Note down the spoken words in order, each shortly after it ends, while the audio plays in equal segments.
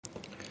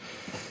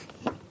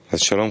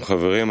אז שלום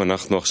חברים,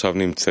 אנחנו עכשיו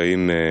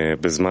נמצאים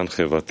בזמן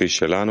חברתי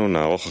שלנו,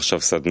 נערוך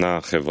עכשיו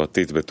סדנה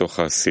חברתית בתוך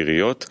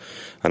העשיריות.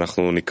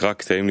 אנחנו נקרא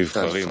קטעים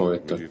נבחרים.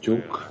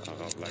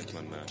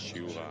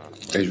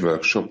 Egy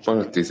workshopban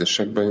a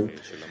tízesekben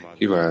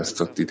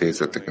kiválasztott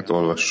idézeteket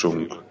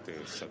olvassunk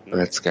a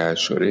lecke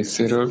első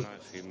részéről,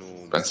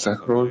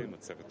 Peszákról,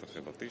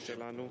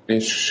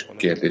 és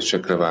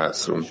kérdésekre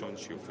válaszolunk.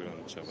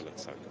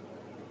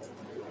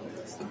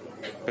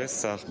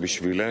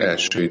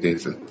 Első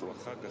idézet.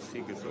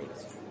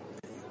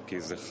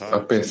 A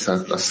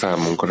Pészak a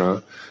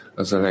számunkra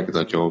az a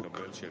legnagyobb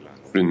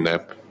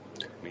ünnep,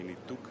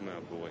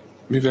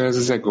 mivel ez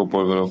az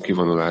egóból való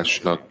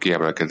kivonulásnak,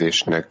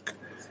 kiemelkedésnek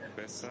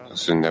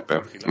az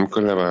ünnepe.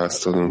 Amikor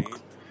leválasztodunk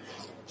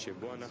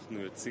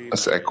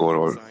az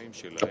egóról,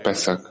 a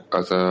Pészak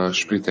az a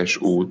spirites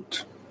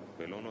út,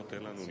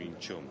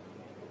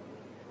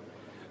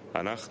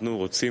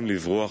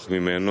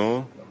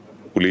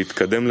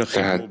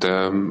 tehát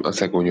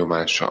az egó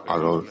nyomása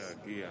alól.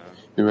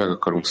 Mi meg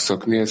akarunk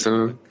szokni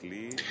ezzel,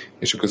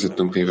 és a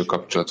közöttünk lévő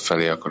kapcsolat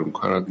felé akarunk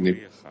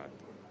haladni,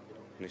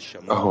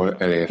 ahol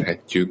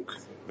elérhetjük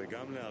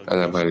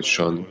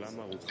elemálisan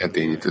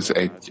edényit, az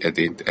egy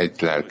edényt,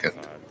 egy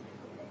lelket.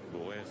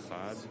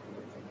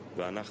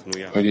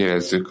 Hogy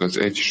érezzük az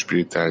egy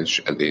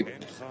spirituális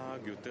edényt.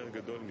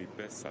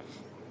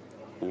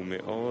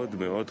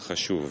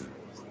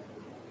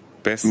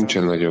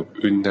 Nincsen nagyobb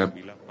ünnep,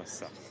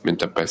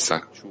 mint a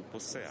Pészak.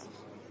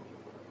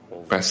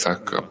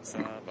 Pészak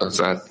az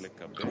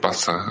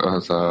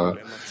a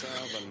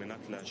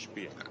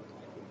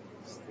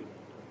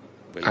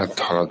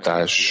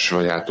áthaladás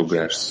vagy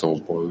átugrás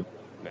szóból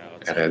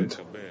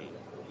ered.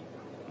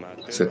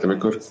 Szerintem,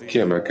 amikor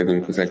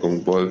kiemelkedünk az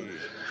egónkból,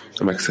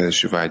 a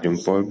megszerzési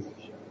vágyunkból,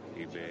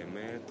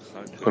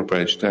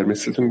 korporális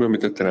természetünkből,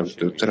 amit a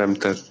teremtő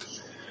teremtett,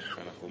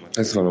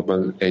 ez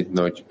valóban egy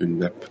nagy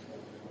ünnep.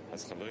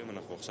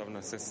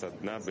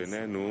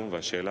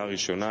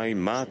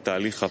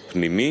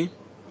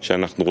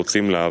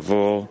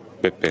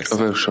 A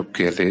workshop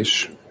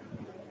kérdés: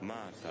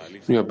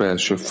 mi a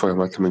belső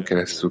folyamat, amin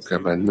keresztül kell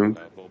mennünk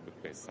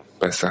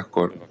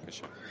Pészákkor?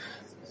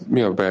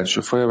 Mi a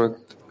belső folyamat,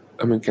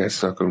 amin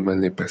keresztül akarunk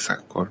menni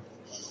Pészákkor?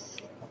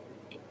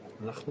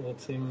 אנחנו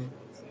רוצים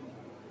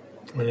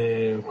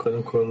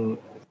קודם כל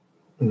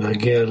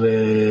להגיע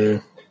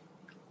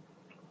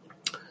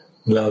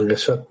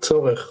להרגשת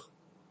צורך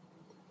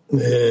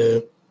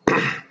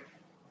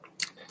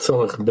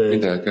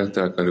Mindeneket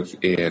el akarjuk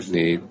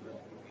érni,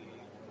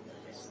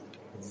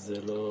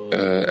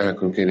 el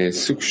akarunk érni egy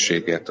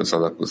szükséget az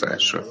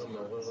adakozásra.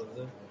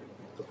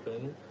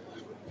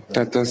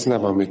 Tehát ez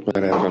nem, amit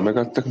már elben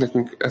megadtak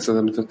nekünk, ez az,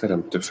 amit a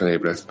teremtő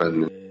felébreszt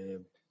bennünk.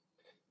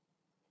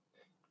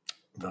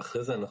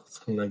 ואחרי זה אנחנו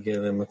צריכים להגיע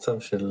למצב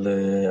של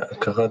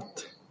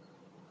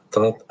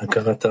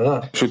הכרת הרע.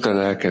 És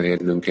utána el kell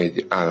érnünk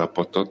egy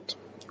állapotot,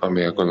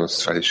 ami a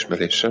gonosz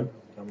felismerése,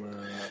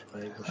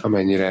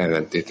 amennyire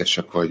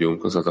ellentétesek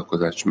vagyunk az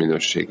adakozás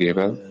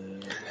minőségével,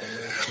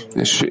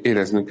 és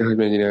éreznünk kell, hogy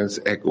mennyire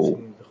az ego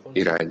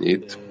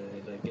irányít,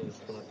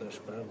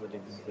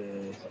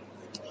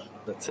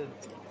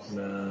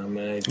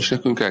 és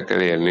nekünk el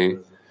kell érni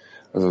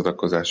az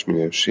adakozás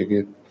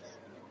minőségét,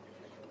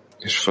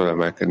 és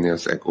felemelkedni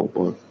az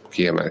egóból,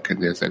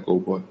 kiemelkedni az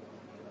egóból.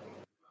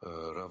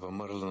 Rav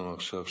אמר לנו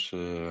עכשיו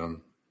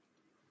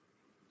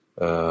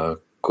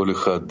שכל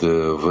אחד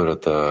עובר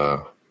את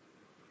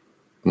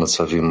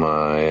המצבים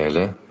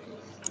האלה.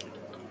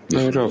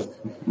 Rav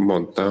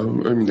mondta,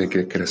 hogy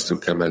mindenkinek keresztül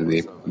kell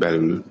menni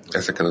belül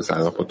ezeken az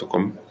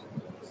állapotokon.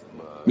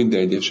 Minden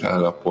egyes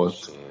állapot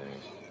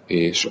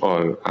és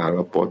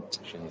alállapot.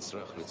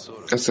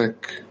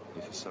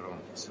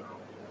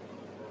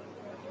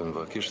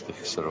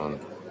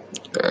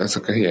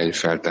 Ezek a hiány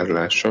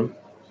feltárulása.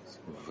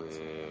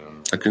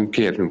 Nekünk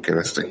kérnünk kell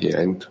ezt a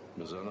hiányt.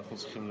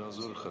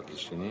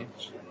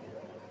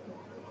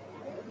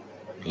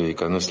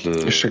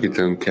 És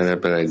segítenünk kell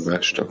ebben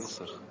egymásnak.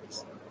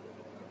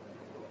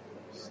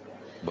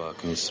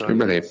 Hogy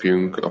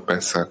belépjünk a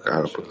Pészak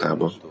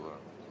állapotába.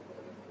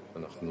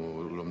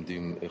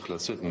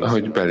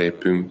 Ahogy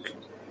belépünk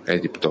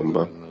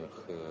Egyiptomba.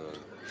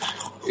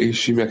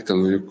 És így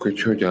megtanuljuk,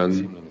 hogy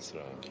hogyan,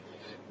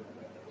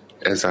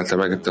 ezáltal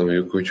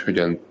megtanuljuk, hogy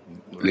hogyan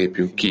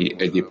lépjünk ki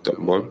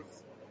Egyiptomból.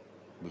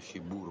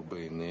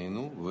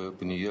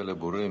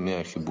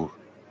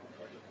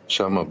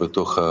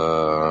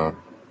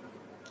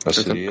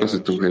 Tehát a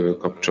közöttünk lévő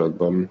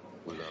kapcsolatban,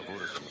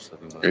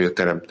 hogy a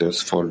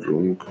teremtőhöz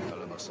fordulunk.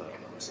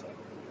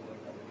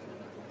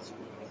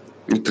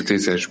 Itt a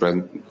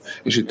tízesben,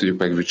 és itt tudjuk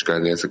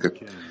megvizsgálni ezeket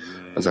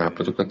az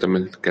állapotokat,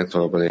 amiket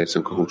valóban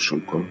érzünk a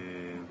húsunkon.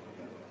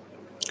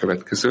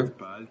 Következő.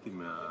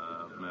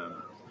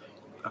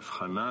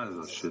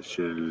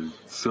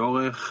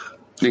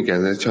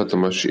 Igen, egy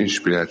hatalmas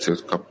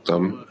inspirációt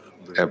kaptam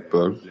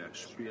ebből.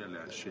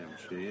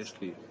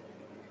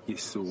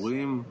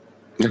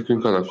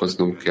 Nekünk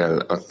adakoznunk kell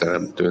a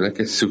teremtőnek,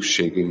 egy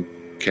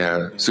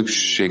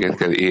szükséget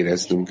kell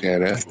éreznünk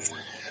erre,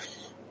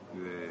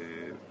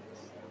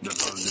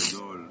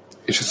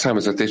 És a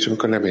számvezetés,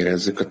 amikor nem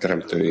érezzük a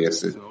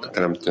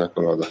teremtőnek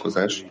a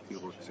adakozást.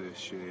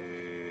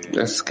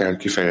 Ez kell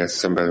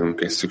kifejleszteni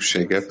belünk egy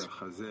szükséget.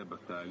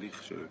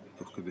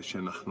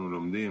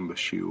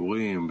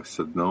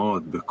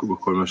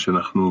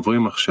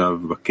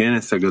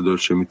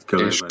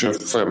 És a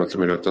folyamat,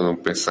 amiről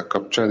tanulunk Pészak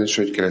kapcsán, és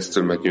hogy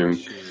keresztül megyünk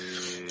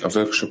a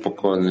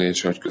workshopokon,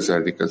 és hogy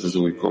közeledik ez az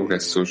új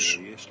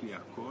kongresszus.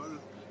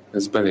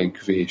 Ez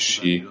belénk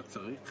vési,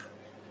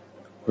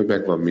 hogy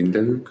megvan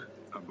mindenünk,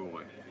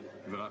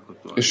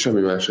 és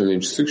semmi másra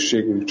nincs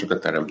szükségünk, csak a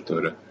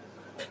teremtőre.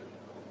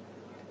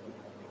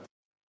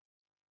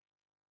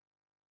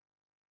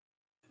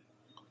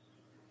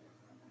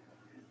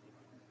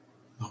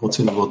 אנחנו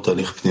רוצים לראות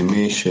תהליך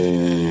פנימי,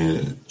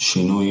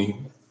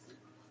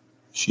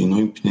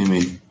 שינוי פנימי,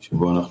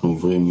 שבו אנחנו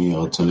עוברים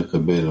מרצון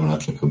לקבל על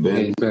מנת לקבל.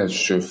 Egy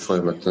belső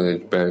folyamaton,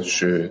 egy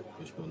belső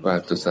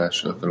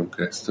változáson akarunk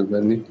keresztül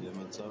menni.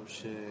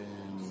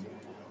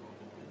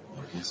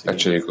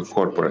 Lecseréljük a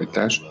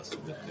korporalitást,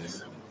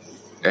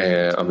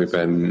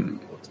 amiben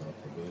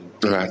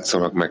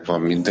látszólag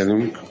megvan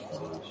mindenünk.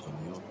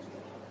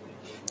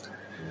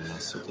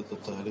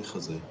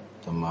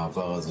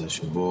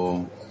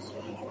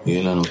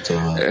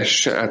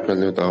 És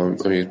átmenőd,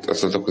 amit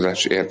az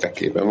adakozás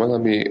érdekében van,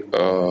 ami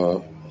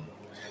a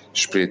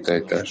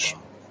spiritualitás.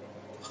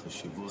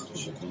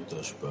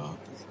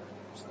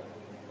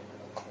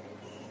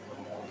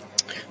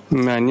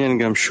 מעניין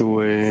גם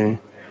שהוא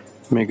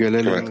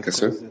מגלה לנו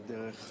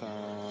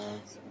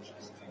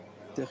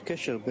דרך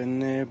קשר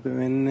בין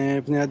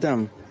בני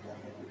אדם.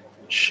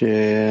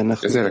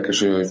 Ez érdekes,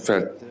 hogy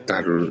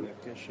feltárul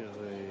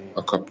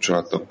a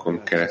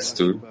kapcsolatokon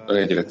keresztül,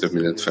 egyre több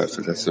mindent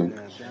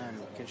felfedezünk.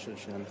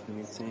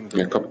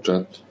 A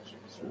kapcsolat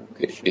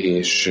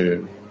és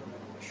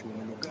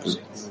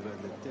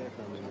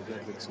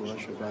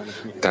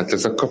tehát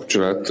ez a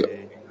kapcsolat,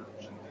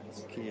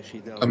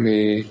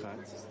 ami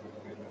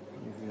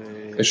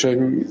és hogy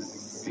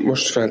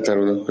most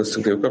feltárulnak a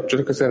köztünk lévő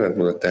kapcsolatok, az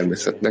ellentmond a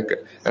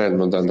természetnek,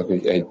 ellentmond annak,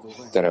 hogy egy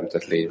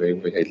teremtett lény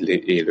vagyunk, vagy egy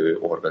élő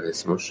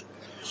organizmus.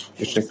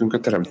 És nekünk a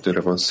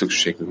teremtőre van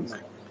szükségünk,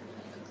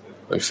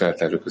 hogy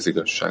feltárjuk az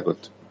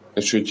igazságot.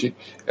 És úgy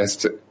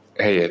ezt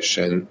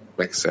helyesen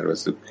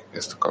megszervezzük,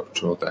 ezt a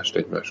kapcsolódást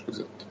egymás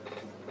között.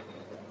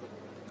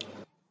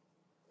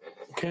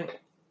 כן.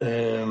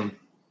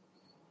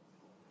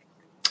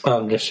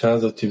 ההרגשה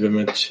הזאת היא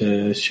באמת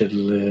של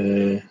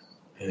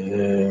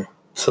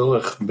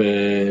צורך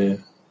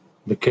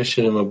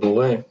בקשר עם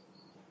הבורא,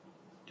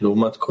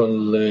 לעומת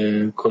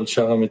כל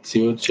שאר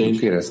המציאות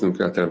שיש. Éreznünk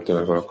kell a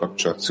teremtővel való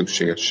kapcsolat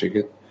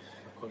szükségességét.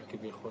 הכל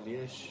כביכול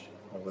יש,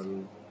 אבל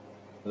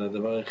זה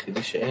הדבר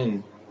היחידי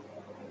שאין.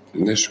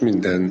 És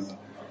minden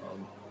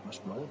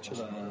המשמעות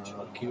של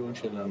הקיום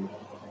שלנו.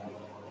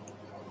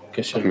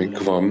 קשר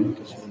amik van,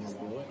 עם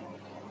הבורא,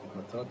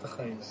 מטרת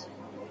החיים.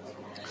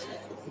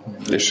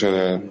 és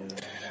a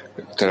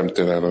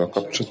teremtővel van a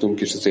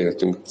kapcsolatunk, és az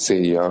életünk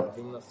célja,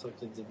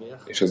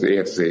 és az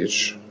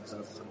érzés,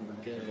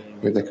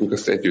 hogy nekünk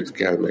azt együtt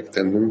kell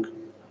megtennünk,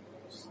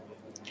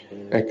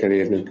 el kell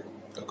érnünk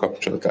a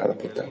kapcsolat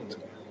állapotát.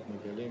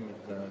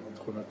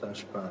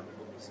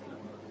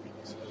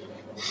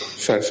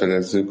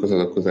 Felfedezzük az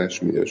adakozás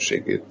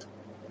minőségét.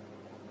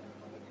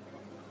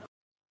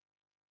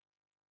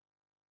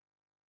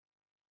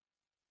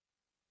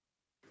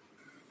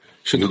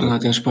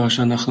 שתכונת ההשפעה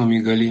שאנחנו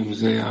מגלים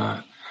זה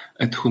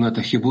תכונת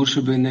החיבור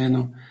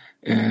שבינינו,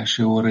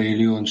 שאור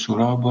העליון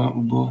שורה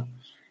בו.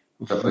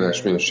 A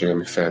adakozás minőség,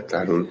 ami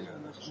feltárul,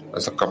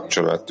 az a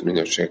kapcsolat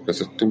minőség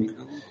közöttünk,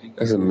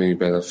 ezen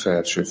mélyben a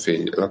felső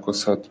fény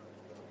lakozhat,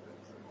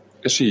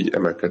 és így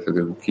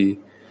emelkedhetünk ki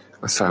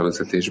a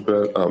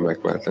számvezetésből a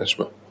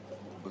megváltásba.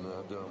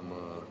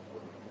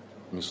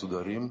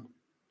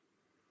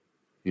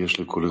 יש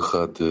לכל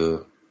אחד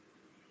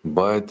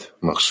בית,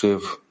 מחשב,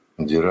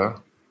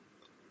 דירה,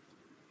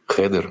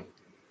 חדר.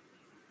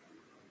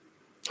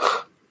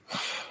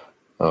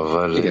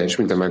 Igen, és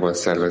minden meg van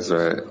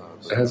szervezve.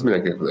 Ehhez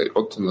mindenkinek van egy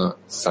otthona,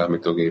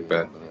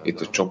 számítógépe, itt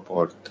a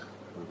csoport.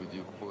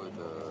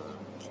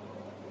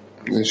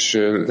 És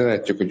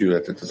látjuk a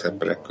gyűlöletet az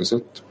emberek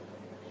között.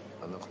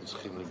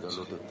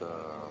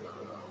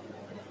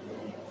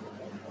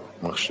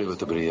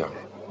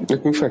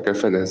 Nekünk fel kell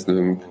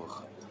fedeznünk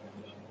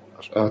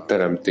a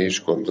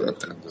teremtés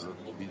gondolatát.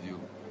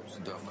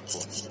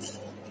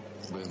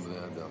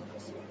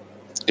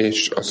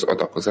 És az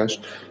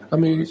adakozást,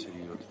 ami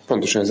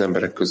pontosan az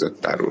emberek között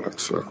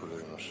tárulhat föl.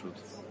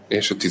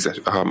 És a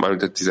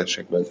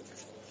tízesekben.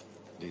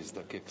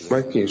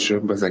 Majd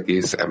később az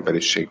egész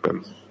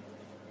emberiségben.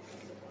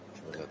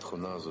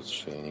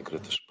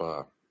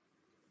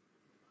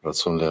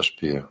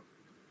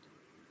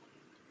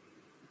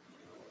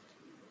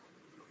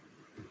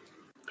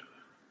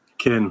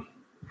 כן.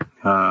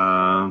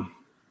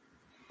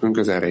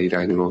 Az erre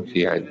irányuló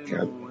hiány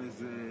kell.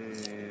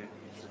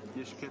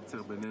 יש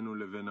קצר בינינו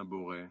לבין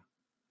הבורא.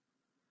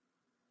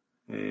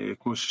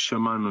 כמו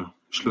ששמענו.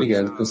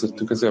 Igen,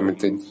 közöttünk ez olyan,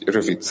 mint egy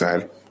rövid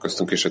szár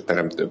köztünk és a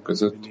teremtő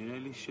között. נראה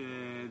לי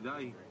שדי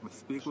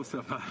מספיק הוא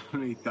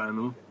סבל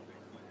איתנו.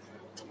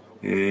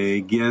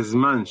 הגיע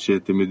הזמן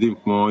שאתם יודעים,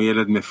 כמו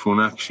ילד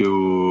מפונק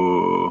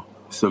שהוא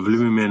סובלים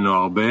ממנו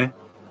הרבה,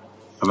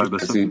 אבל Az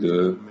בסוף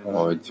idő,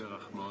 hogy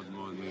מאוד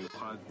מאוד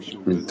מיוחד,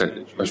 שהוא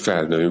hogy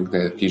felnőjünk,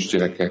 de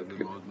kisgyerekek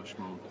מאוד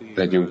משמעותי.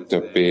 legyünk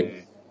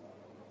többé,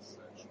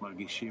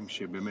 מרגישים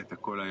שבאמת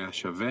הכל היה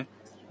שווה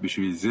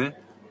בשביל זה,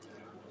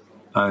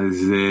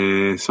 אז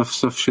סוף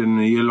סוף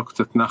שנהיה לו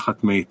קצת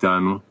נחת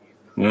מאיתנו.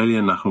 נראה לי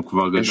אנחנו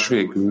כבר és גדלנו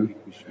végül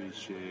בשביל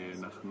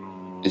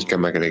שאנחנו így kell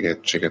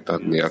megelégettséget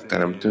adni a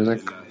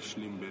Teremtőnek,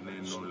 להשלים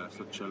בינינו,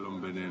 לעשות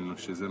שלום בינינו,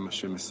 שזה מה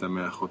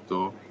שמשמח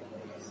אותו.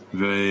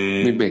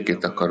 mi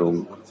békét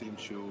akarunk ורוצים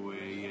שהוא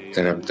יהיה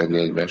teremteni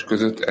egymás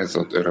között, ez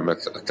ad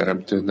örömet a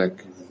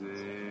Teremtőnek,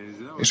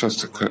 és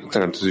azt a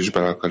Teremtőt is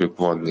bele akarjuk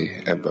vonni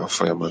ebbe a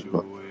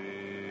folyamatba.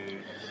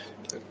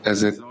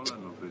 Ezért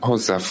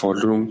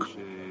hozzáfordulunk,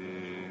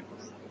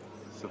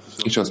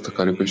 és azt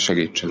akarjuk, hogy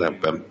segítsen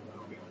ebben.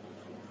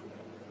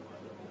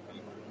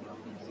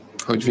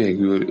 Hogy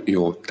végül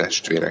jó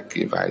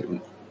testvérekké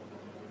váljunk.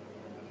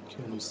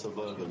 כן, הוא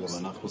סבל, וגם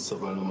אנחנו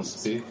סבלנו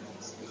מספיק.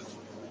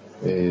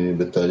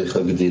 בתהליך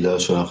הגדילה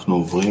שאנחנו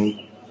עוברים.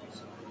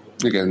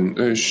 Igen,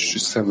 ő is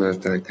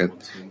szenvedett eleget,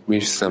 mi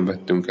is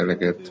szenvedtünk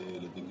eleget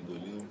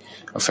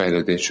a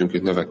fejlődésünk és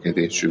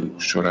növekedésünk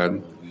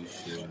során.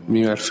 Mi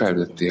már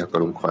felnőtté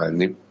akarunk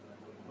válni,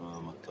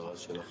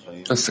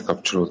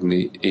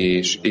 összekapcsolódni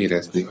és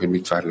érezni, hogy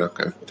mit várnak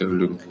el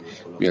tőlünk,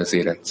 mi az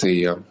élet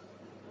célja.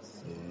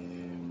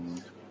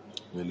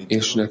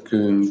 És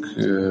nekünk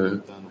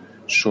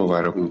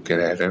sóvárogunk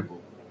el erre.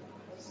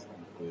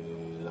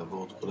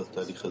 לעבור את כל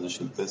התהליך הזה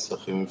של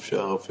פסח, אם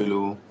אפשר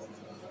אפילו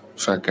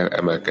Fel kell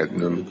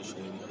emelkednünk,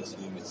 שנכנסים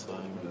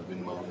למצרים,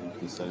 להבין מה הוא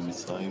כניסה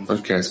למצרים.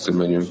 hogy keresztül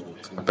megyünk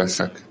a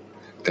Peszak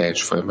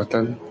teljes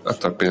folyamatán,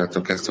 attól a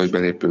pillanattól kezdve, hogy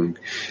belépünk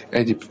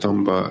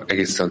Egyiptomba,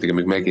 egészen addig,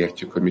 amíg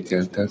megértjük, hogy mit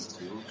jelent ez,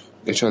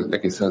 és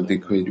egészen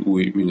addig, hogy egy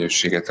új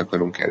minőséget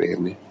akarunk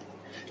elérni.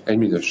 Egy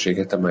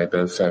minőséget,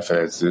 amelyben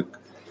felfedezzük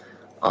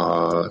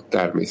a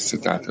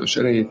természet általános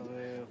erejét,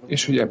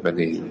 és hogy ebben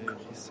éljünk.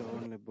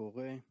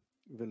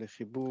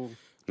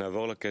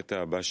 נעבור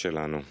לקטע הבא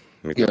שלנו.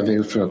 Igen,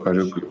 végül fel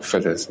akarjuk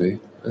fedezni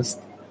ezt.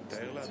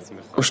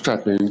 Most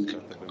átmegyünk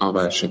a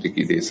második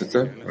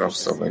idézete,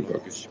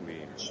 rabszabályba.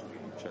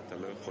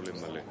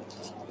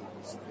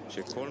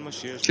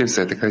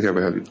 Képzeljétek, hogy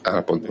olyan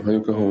állapotban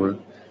vagyunk,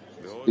 ahol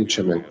nincs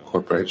semmi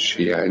korporális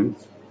hiány.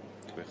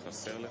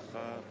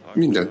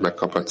 Mindent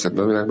megkaphatsz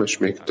ebben a világban, és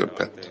még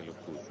többet.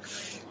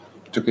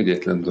 Csak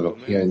egyetlen dolog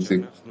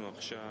hiányzik,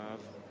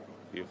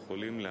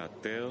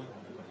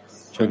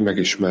 hogy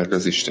megismerd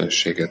az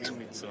Istenséget.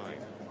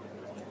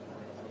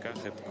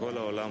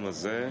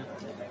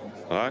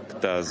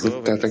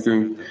 Tehát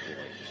nekünk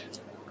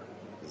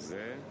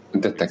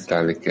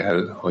detektálni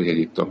kell, hogy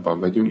Egyiptomban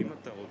vagyunk,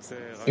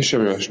 és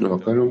semmi más nem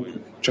akarunk,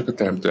 csak a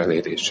Teremtő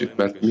elérését,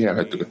 mert mi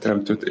elhagytuk a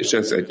Teremtőt, és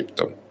ez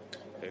Egyiptom.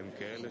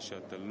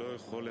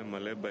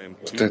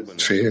 Tedd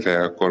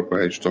félre a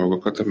korporális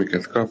dolgokat,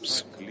 amiket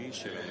kapsz,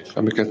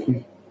 amiket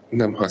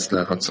nem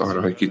használhatsz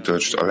arra, hogy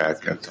kitöltsd a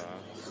lelket.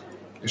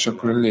 És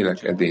akkor a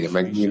lélek edénye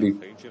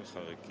megnyílik,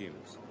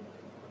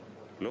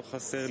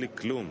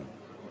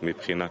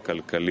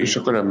 és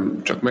akkor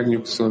nem csak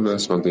megnyugszol, de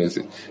azt mondod, hogy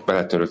ez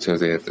beletörődsz, hogy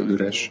az életed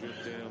üres.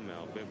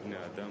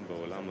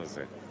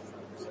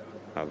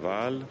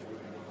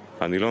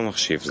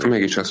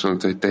 Mégis azt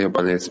mondod, hogy te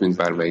jobban élsz, mint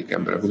bármelyik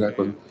ember a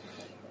világon,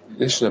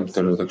 és nem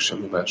törődök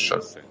semmi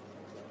mással.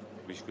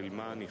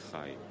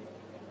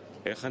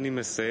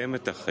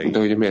 De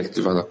ugye miért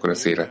van akkor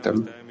az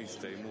életem?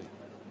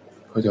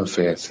 Hogyan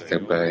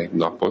fejezhetek be egy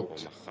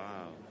napot,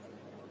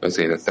 az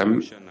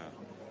életem,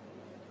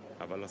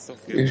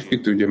 és ki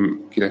tudja,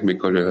 kinek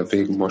mikor jön a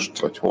vég, most,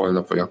 vagy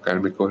holnap, vagy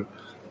akármikor,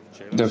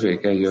 de a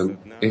vég eljön,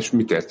 és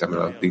mit értem el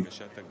addig?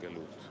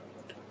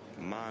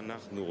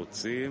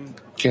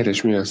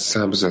 Kérdés, mi a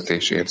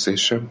számvezetés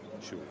érzése?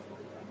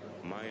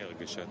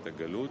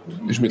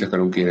 És mit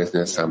akarunk érezni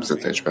a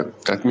számvezetésben?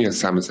 Tehát mi a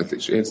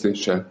számvezetés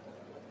érzése?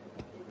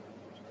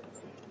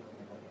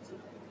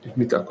 És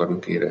mit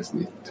akarunk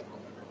érezni itt?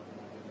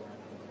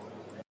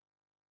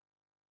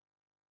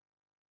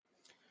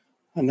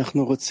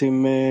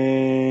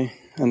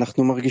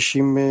 אנחנו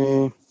מרגישים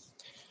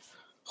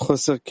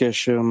חוסר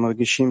קשר,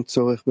 מרגישים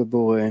צורך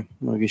בבורא,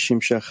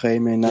 מרגישים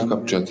שהחיים A אינם...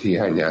 kapcsolat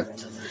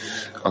hiányát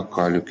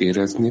akarjuk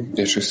érezni,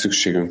 és hogy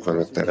szükségünk van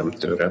a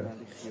Teremtőre.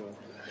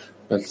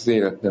 Mert az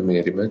élet nem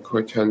éri meg,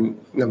 hogyha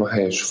nem a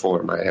helyes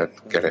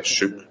formáját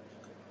keressük.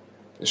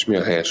 És mi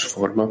a helyes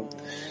forma?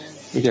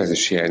 Ugye ez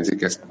is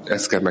hiányzik,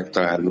 ezt kell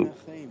megtalálnunk.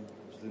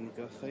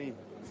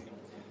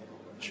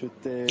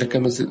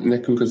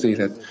 Nekünk az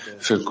élet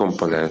fő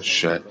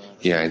komponense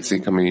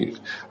hiányzik,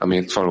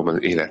 amit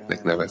valóban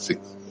életnek nevezik.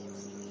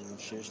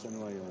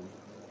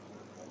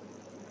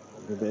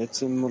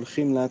 ובעצם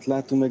הולכים לאט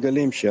לאט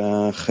ומגלים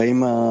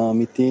שהחיים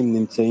האמיתיים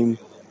נמצאים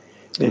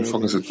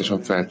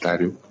Fokozatosan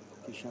feltárjuk,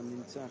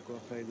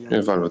 hogy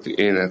a valódi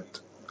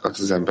élet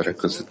az emberek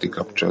közötti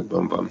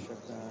kapcsolatban van.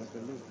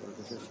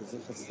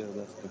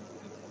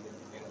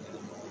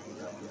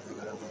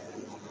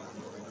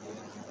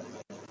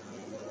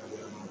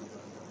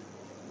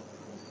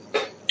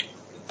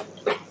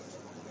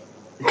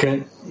 כן,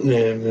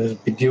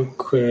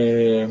 בדיוק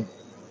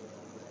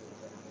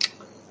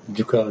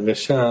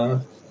ההרגשה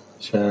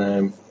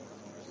שלא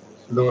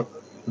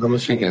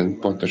משנה. Igen,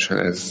 pontosan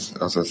ez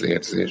az az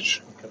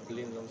érzés.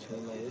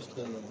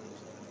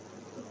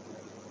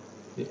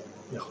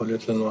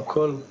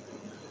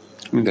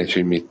 Mindegy,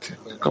 hogy mit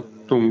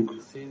kaptunk,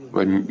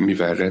 vagy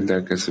mivel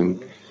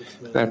rendelkezünk.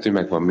 Lehet, hogy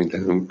megvan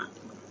mindenünk.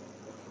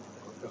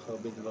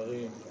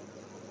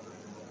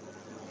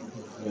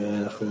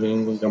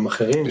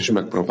 És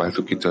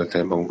megpróbáltuk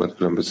kitölteni magunkat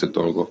különböző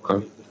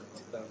dolgokkal.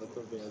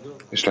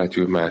 És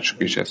látjuk, hogy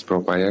mások is ezt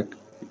próbálják.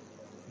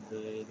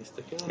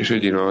 És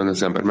egy idő van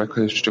az ember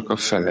meghal, és csak a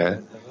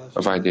fele,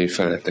 a vágyai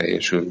fele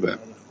teljesült be.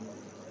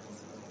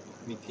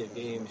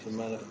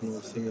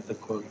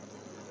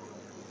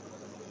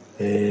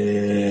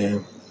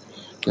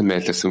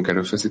 Miért teszünk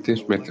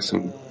erőfeszítést, miért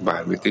teszünk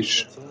bármit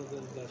is.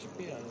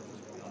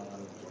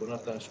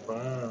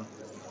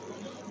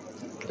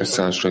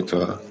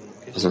 Összehasonlítva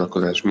az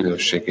alakodás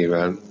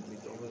minőségével.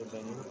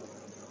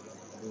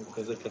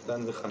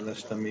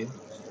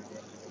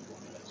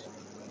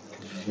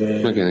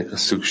 Megjelenik a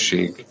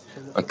szükség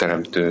a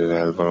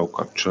teremtővel való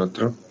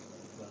kapcsolatra.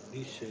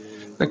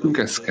 Nekünk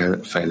ezt kell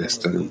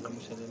fejlesztenünk.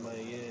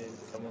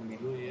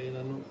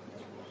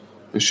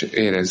 És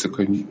érezzük,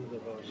 hogy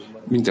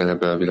minden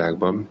ebben a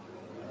világban,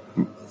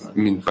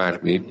 mint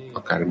bármi,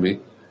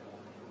 akármi,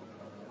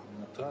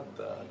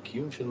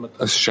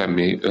 az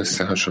semmi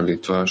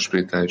összehasonlítva a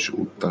spirituális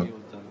úttal.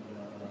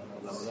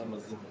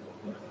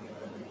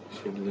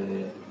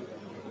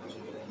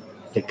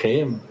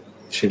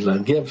 של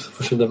להגיע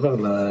בסופו של דבר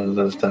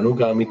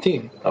לתענוג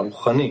האמיתי,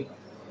 הרוחני,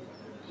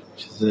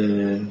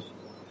 שזה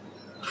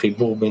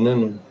חיבור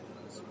בינינו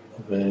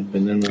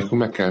ובינינו. Akkor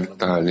meg kell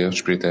találni a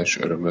spirituális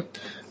örömöt,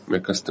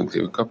 meg köztünk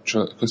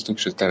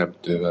és a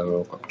teremtővel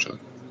való kapcsolat.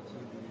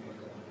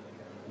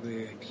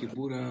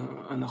 החיבור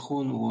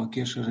הנכון הוא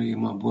הקשר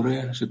עם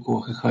הבורא,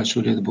 שכוח אחד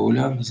שולט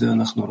בעולם, זה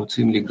אנחנו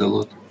רוצים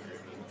לגלות.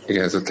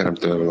 Igen, ez a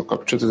teremtővel való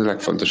kapcsolat, ez a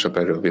legfontosabb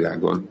erő a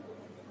világon.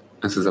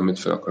 Ez az, amit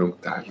fel akarunk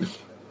tárni.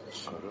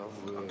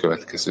 A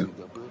következő.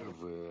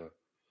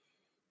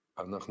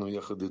 אנחנו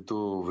יחד איתו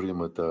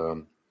עוברים את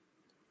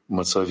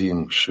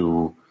המצבים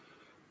שהוא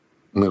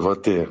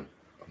מבטא.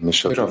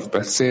 Rav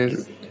beszél,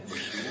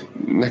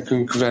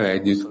 nekünk vele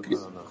együtt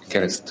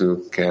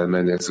keresztül kell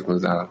menni ezekon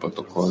az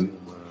állapotokon,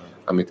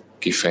 amit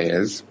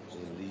kifejez.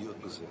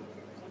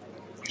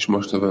 És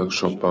most a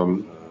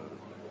workshopban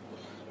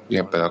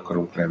ebben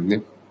akarunk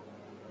lenni.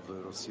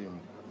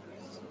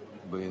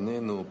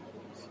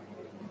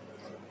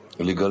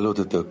 לגלות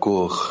את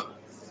הכוח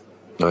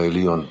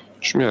העליון.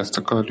 És mi azt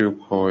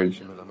akarjuk,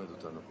 hogy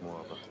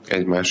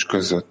egymás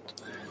között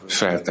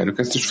felterjük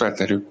ezt, és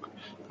felterjük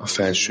a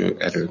felső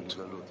erőt.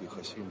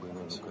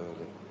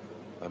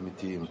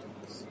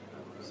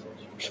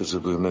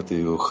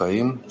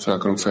 Fel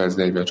akarunk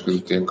fejezni egymás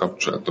között ilyen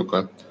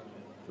kapcsolatokat,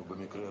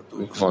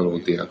 amik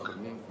valódiak.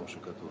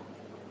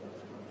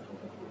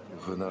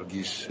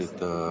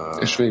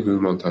 És végül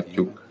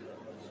mondhatjuk,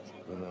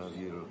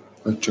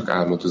 hogy csak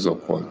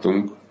álmodozók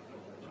voltunk,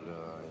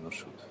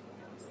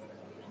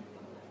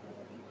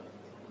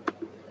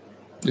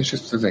 és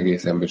ezt az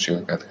egész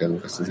emberiségnek át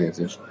kellünk ezt az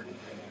érzést.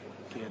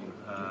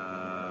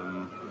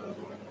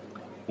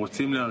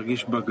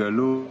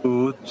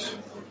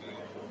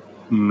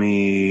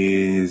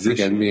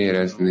 Igen, mi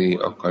érezni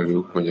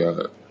akarjuk, hogy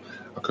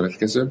a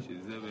következő.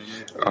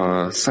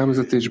 A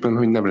számüzetésben,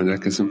 hogy nem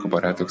rendelkezünk a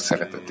barátok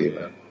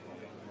szeretetével.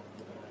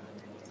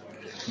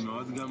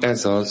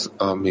 Ez az,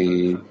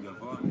 ami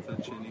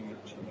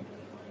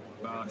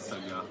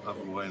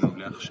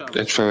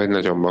egyfelől egy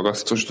nagyon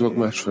magasztos dolog,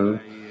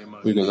 másfelől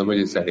úgy gondolom, hogy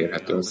ez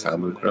elérhető a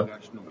számunkra.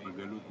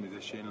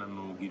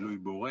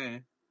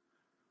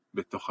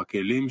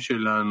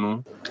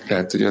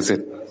 Tehát, hogy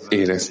azért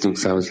éreztünk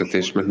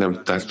számüzetést, mert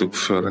nem tártuk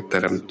föl a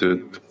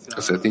teremtőt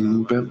az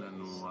edényünkben.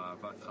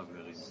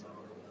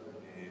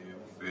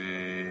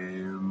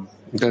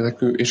 De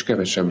nekünk is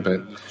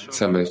kevesebben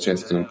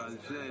szenvedéseztünk.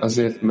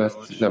 Azért,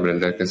 mert nem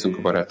rendelkezünk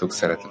a barátok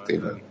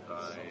szeretetével.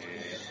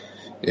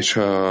 És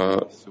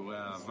ha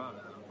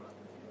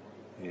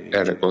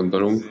erre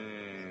gondolunk,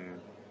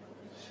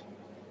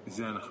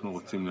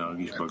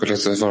 akkor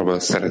ez valóban a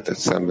szeretet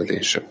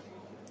szenvedése.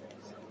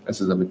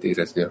 Ez az, amit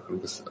érezni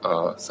akarunk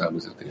a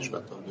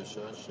számüzetésben.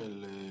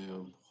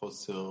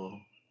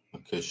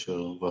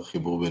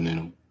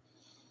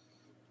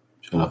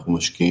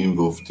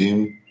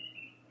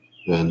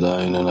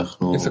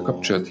 Ez a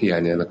kapcsolat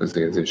hiányának az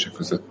érzése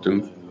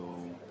közöttünk.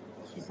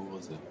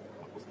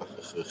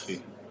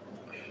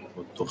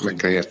 Meg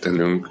kell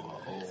értenünk,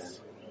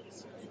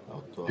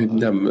 hogy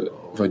nem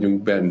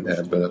vagyunk benne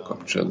ebben a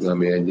kapcsolatban,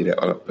 ami ennyire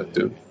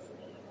alapvető.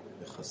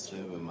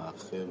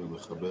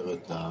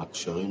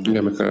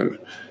 Amikor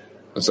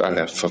az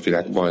Aleph, a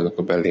világ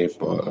bajnoka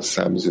belép a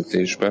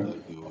számüzetésbe,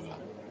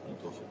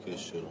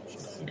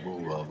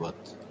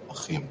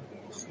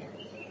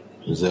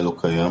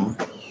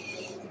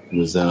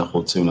 וזה אנחנו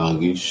רוצים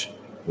להרגיש,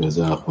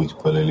 וזה אנחנו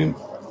מתפללים.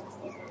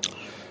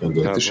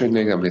 És hogy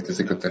még nem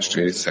létezik a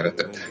testvéri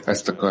szeretet.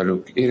 Ezt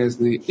akarjuk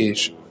érezni,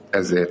 és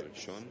ezért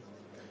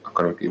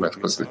akarunk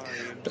imádkozni.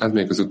 Hát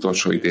még az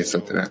utolsó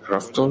idézetre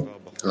Raftól,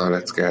 a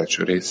lecke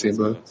első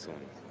részéből.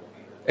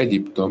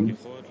 Egyiptom,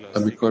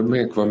 amikor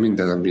megvan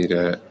minden,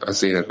 amire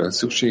az életben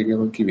szüksége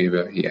van,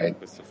 kivéve a hiány.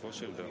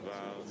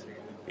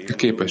 A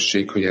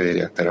képesség, hogy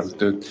elérje a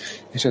teremtőt,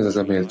 és ez az,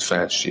 amelyet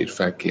felsír,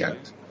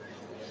 felkiált.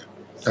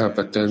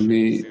 Alapvetően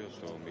mi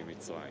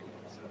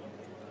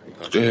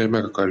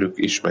meg akarjuk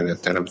ismerni a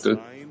teremtőt,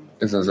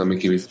 ez az, ami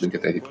kivisz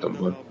minket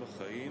Egyiptomból.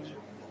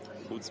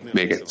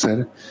 Még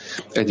egyszer,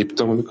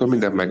 Egyiptom, amikor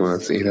minden megvan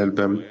az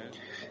életben,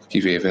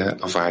 kivéve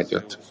a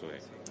vágyat.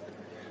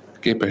 A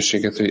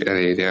képességet, hogy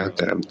elérje a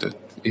teremtőt,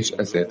 és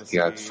ezért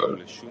kiált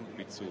föl.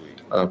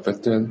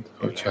 Alapvetően,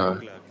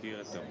 hogyha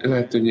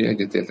lehet, hogy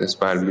egyetértesz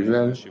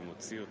bármivel,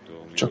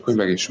 csak hogy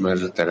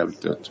megismerd a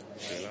teremtőt.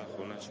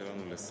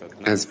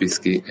 Ez visz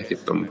ki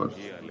Egyiptomból.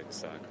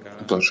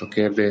 Utolsó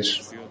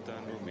kérdés.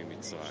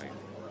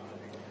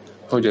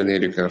 Hogyan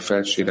érjük el a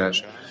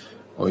felsírás,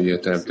 hogy a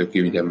teremtő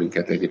kivigyen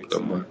minket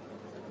Egyiptomból?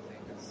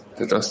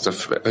 Tehát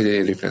hogy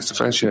érjük el ezt a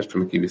felsírást,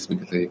 ami kivisz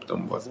minket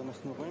Egyiptomból.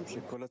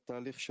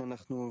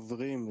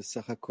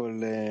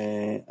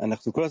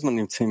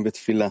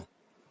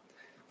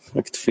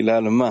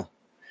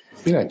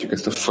 Mi látjuk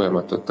ezt a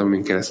folyamatot,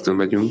 amin keresztül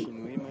megyünk.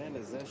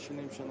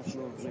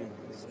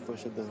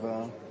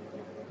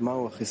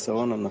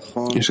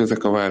 És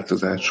ezek a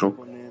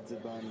változások,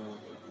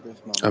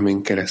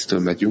 amin keresztül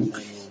megyünk,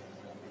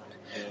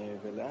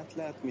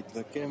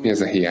 mi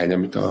ez a hiány,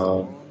 amit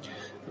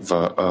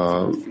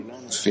a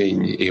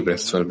fény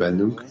ébreszt fel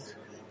bennünk?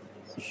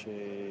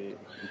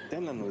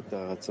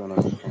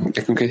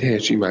 Nekünk egy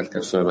helyes imát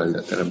kell felvenni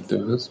a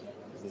teremtőhöz.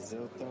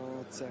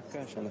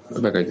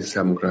 Megadja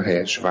számunkra a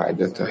helyes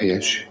vágyat, a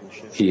helyes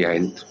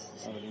hiányt.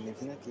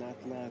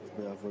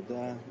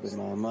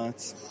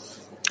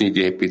 Így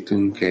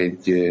építünk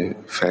egy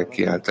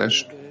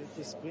felkiáltást.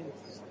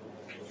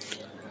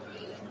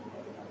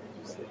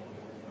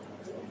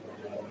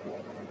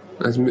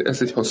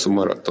 Ez egy hosszú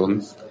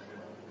maraton.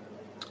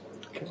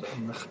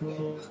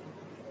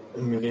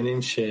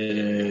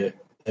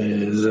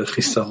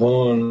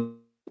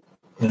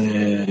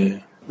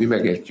 Mi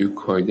megértjük,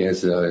 hogy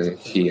ez a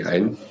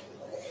hiány,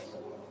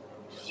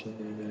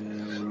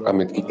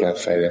 amit ki kell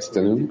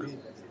fejlesztenünk.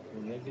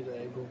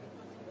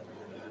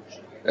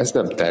 Ez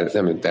nem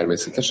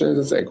természetesen, ez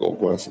az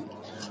egóból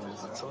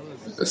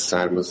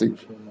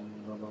származik.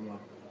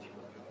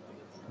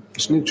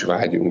 És nincs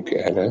vágyunk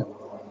erre.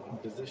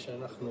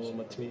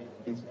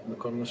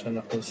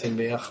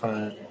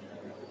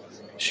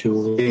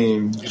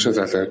 És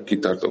ezáltal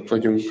kitartók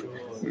vagyunk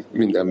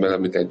mindenben,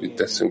 amit együtt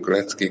teszünk,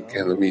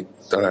 leckéken, amit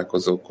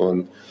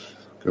találkozókon,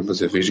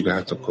 különböző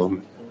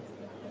vizsgálatokon.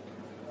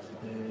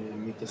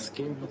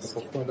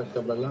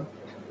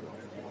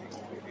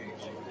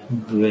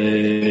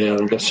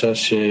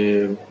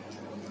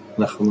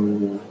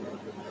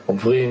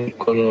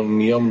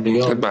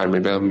 Hát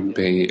bármiben,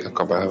 a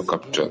kabával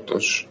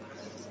kapcsolatos.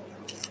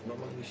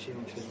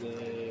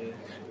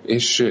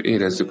 És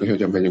érezzük, hogy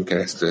hogyan megyünk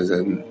keresztül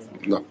ezen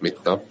nap,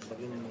 mint nap.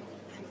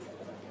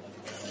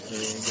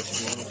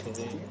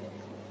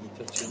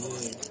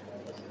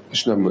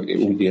 És nem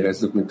úgy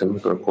érezzük, mint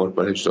amikor a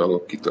korporális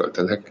dolgok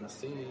kitöltenek.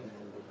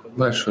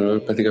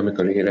 Másfelől pedig,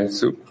 amikor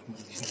érezzük,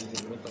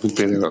 mint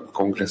például a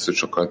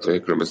kongresszusokat,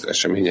 vagy különböző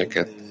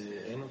eseményeket,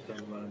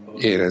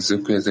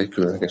 érezzük, hogy ez egy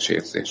különleges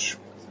érzés,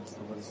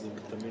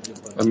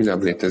 ami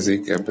nem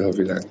létezik ebben a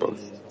világban.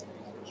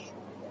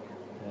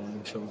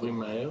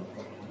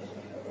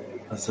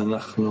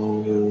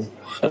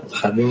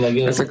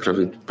 Ezek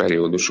rövid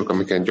periódusok,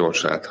 amiken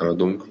gyorsan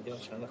áthaladunk.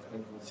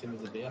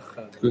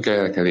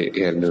 El kell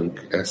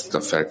érnünk ezt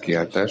a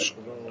felkiáltást.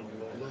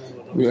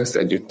 Mi ezt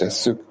együtt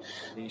tesszük.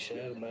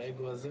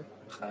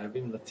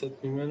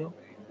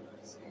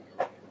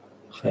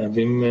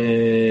 חייבים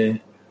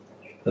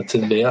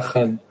לצאת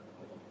ביחד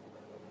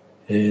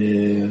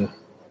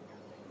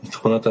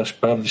מתכונת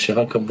ההשפעה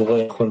ושרק הבורא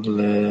יכול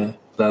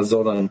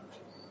לעזור לנו.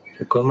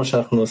 וכל מה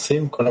שאנחנו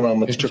עושים, כל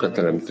המאמצים... És csak a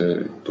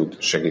teremtő tud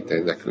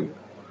segíteni nekünk.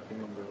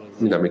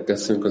 Minden, amit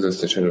teszünk, az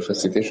összes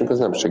erőfeszítésünk, az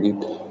nem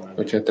segít,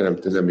 hogyha a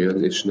teremtő nem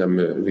jön, és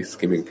nem visz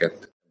ki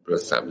minket ebből a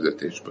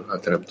számüzetésből, ha a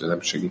teremtő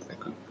nem segít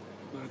nekünk.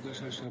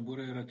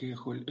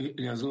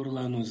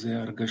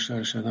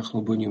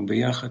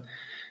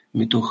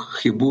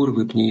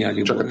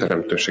 Csak a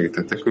teremtő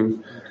segített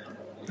nekünk,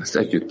 ezt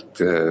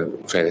együtt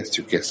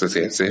fejlesztjük ki ezt az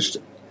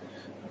érzést.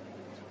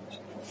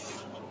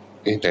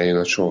 Itt eljön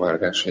a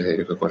sóvárgás, hogy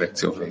elérjük a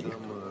korrekció végét.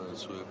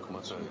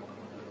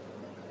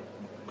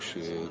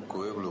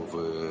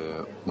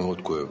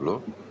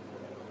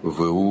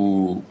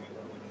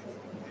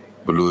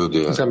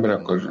 Az ember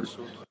akkor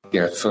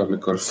kiált fel,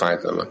 amikor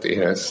fájdalmat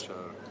érez,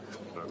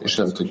 és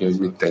nem tudja, hogy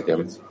mit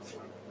tegyen.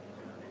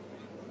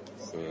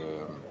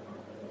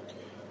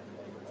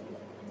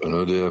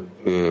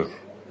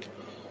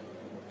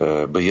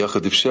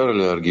 ביחד אפשר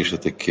להרגיש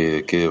את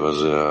הכאב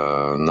הזה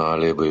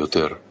הנעלה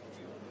ביותר.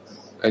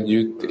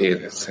 együtt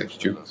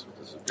érezhetjük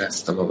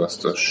ezt a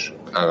magasztos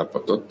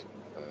állapotot,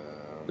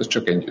 de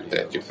csak együtt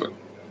tehetjük meg.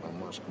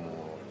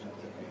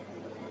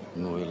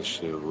 אלה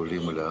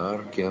שעולים להר,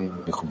 כן,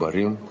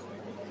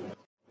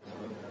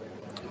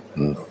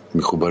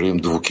 מחוברים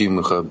דבוקים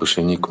אחד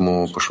בשני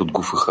כמו פשוט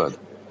גוף אחד.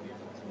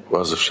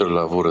 ואז אפשר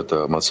לעבור את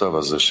המצב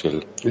הזה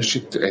של... És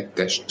itt egy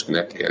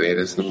testnek kell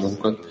éreznünk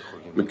magunkat,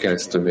 mi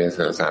keresztül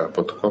ezen az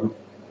állapotokon,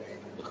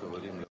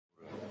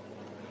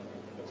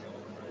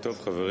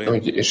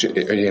 és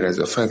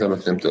érezze a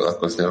fájdalmat, nem tud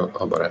alkozni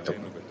a barátok.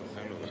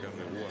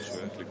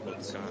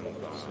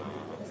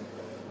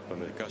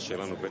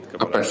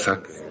 A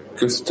Peszák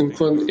köztünk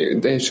van,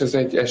 de és ez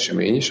egy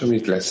esemény is,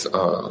 amit lesz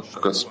a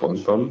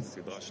központban,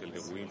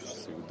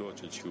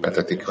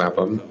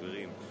 Petatikvában.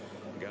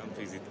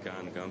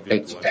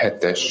 Egy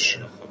hetes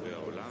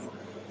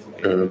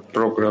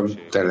program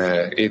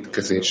tele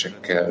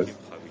étkezésekkel,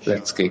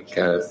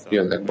 leckékkel,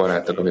 jönnek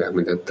barátok a világ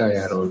minden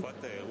tájáról.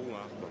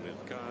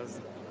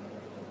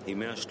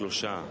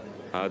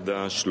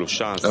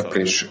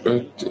 Április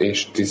 5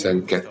 és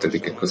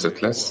 12-e között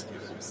lesz.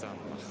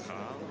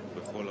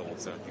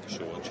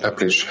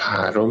 Április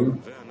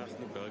 3,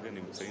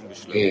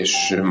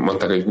 és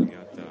mondták, hogy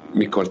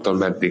mikortól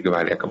meddig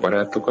várják a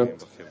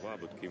barátokat.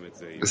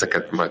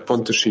 Ezeket majd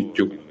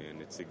pontosítjuk.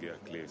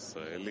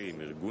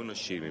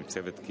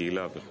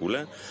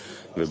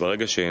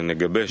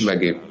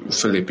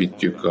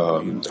 Felépítjük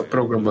a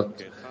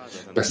programot,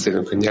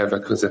 beszélünk a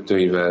nyelvek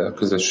vezetőivel, a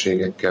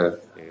közösségekkel,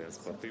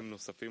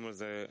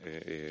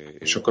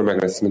 és akkor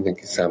meg lesz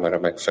mindenki számára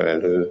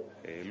megfelelő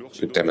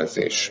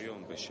ütemezés.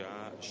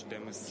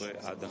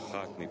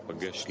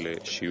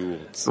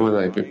 A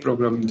mai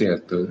program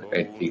déltől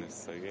 1-ig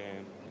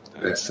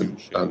lesz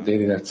a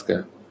déli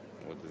lecke.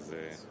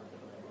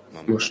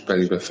 Most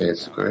pedig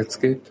befejezzük a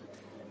leckét.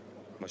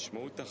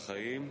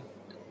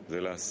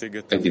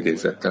 Egy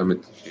idézettel,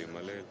 amit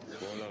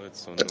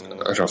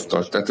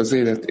Raftal. Tehát az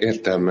élet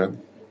értelme,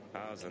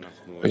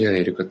 hogy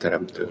elérjük a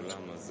Teremtőt.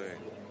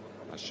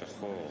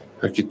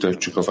 Hogy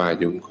kitöltsük a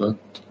vágyunkat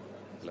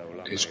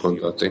és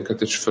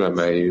gondolatainkat, és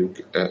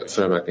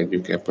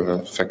felemelkedjünk ebből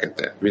a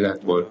fekete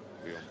világból,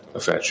 a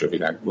felső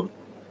világból,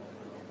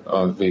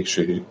 a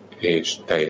végső és teljes